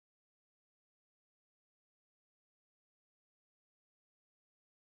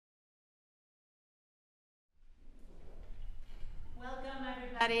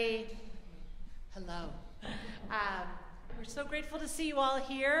everybody. Hello. We're so grateful to see you all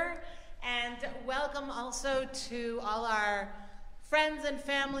here, and welcome also to all our friends and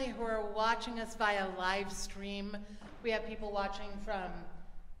family who are watching us via live stream. We have people watching from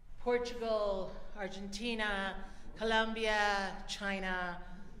Portugal, Argentina, Colombia, China.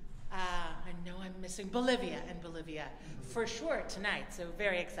 I know I'm missing Bolivia for sure tonight, so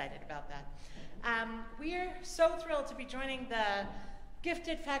very excited about that. We are so thrilled to be joining the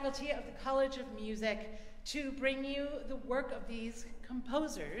gifted faculty of the College of Music to bring you the work of these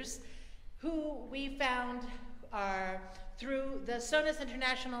composers who we found are through the Sonus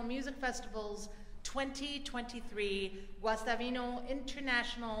International Music Festival's 2023 Guastavino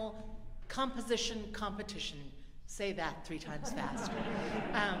International Composition Competition. Say that 3 times fast.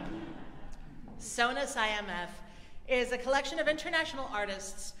 Sonus IMF is a collection of international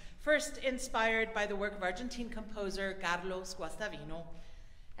artists first inspired by the work of Argentine composer Carlos Guastavino,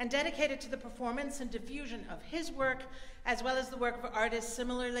 and dedicated to the performance and diffusion of his work, as well as the work of artists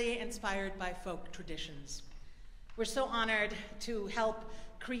similarly inspired by folk traditions. We're so honored to help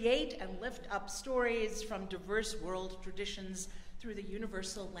create and lift up stories from diverse world traditions through the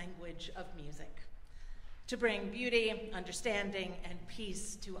universal language of music, to bring beauty, understanding, and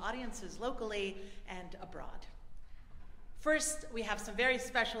peace to audiences locally and abroad. First, we have some very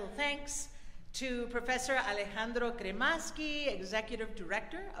special thanks to Professor Alejandro Cremaschi, Executive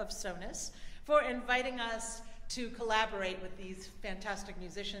Director of Sonus, for inviting us to collaborate with these fantastic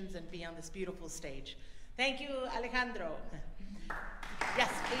musicians and be on this beautiful stage. Thank you, Alejandro.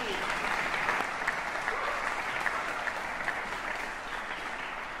 Yes, please.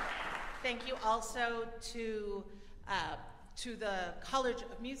 Thank you also to the College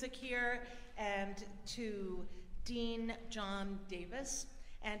of Music here and to Dean John Davis,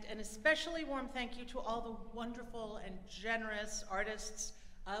 and an especially warm thank you to all the wonderful and generous artists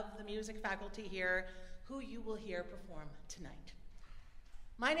of the music faculty here who you will hear perform tonight.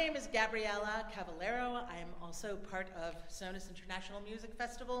 My name is Gabriela Cavallero. I am also part of Sonus International Music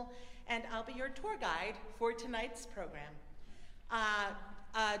Festival, and I'll be your tour guide for tonight's program.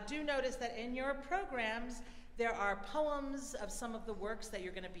 Do notice that in your programs, there are poems of some of the works that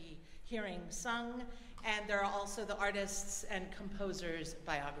you're going to be hearing sung, and there are also the artists' and composers'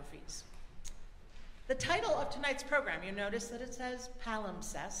 biographies. The title of tonight's program, you notice that it says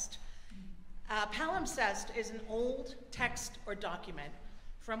palimpsest. Palimpsest is an old text or document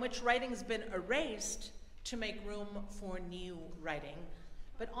from which writing's been erased to make room for new writing,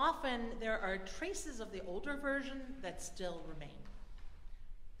 but often there are traces of the older version that still remain.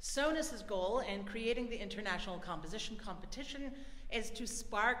 Sonus's goal in creating the International Composition Competition is to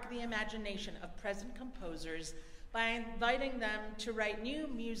spark the imagination of present composers by inviting them to write new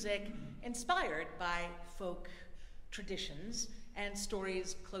music inspired by folk traditions and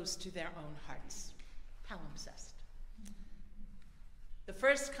stories close to their own hearts. Palimpsest. The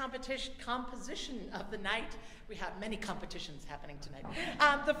first composition of the night, we have many competitions happening tonight.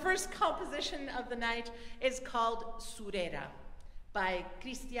 The first composition of the night is called Surera by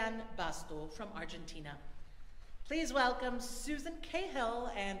Cristian Basto from Argentina. Please welcome Susan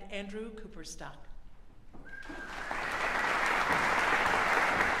Cahill and Andrew Cooperstock.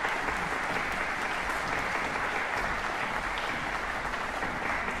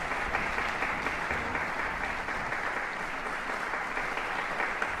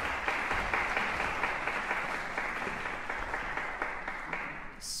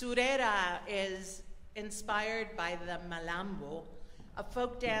 Surera is inspired by the malambo, a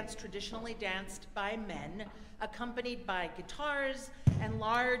folk dance traditionally danced by men, accompanied by guitars and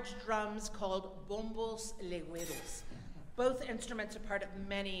large drums called bombos legüeros. Both instruments are part of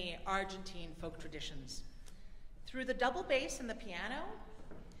many Argentine folk traditions. Through the double bass and the piano,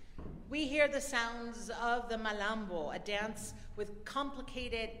 we hear the sounds of the malambo, a dance with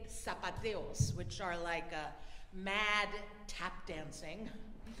complicated zapateos, which are like a mad tap dancing,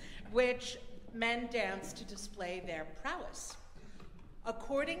 which men dance to display their prowess.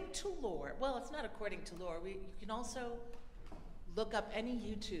 According to lore, well, it's not according to lore, you can also look up any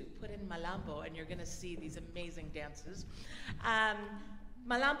YouTube, put in Malambo, and you're gonna see these amazing dances.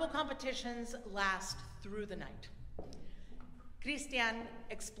 Malambo competitions last through the night. Cristian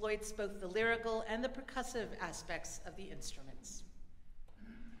exploits both the lyrical and the percussive aspects of the instrument.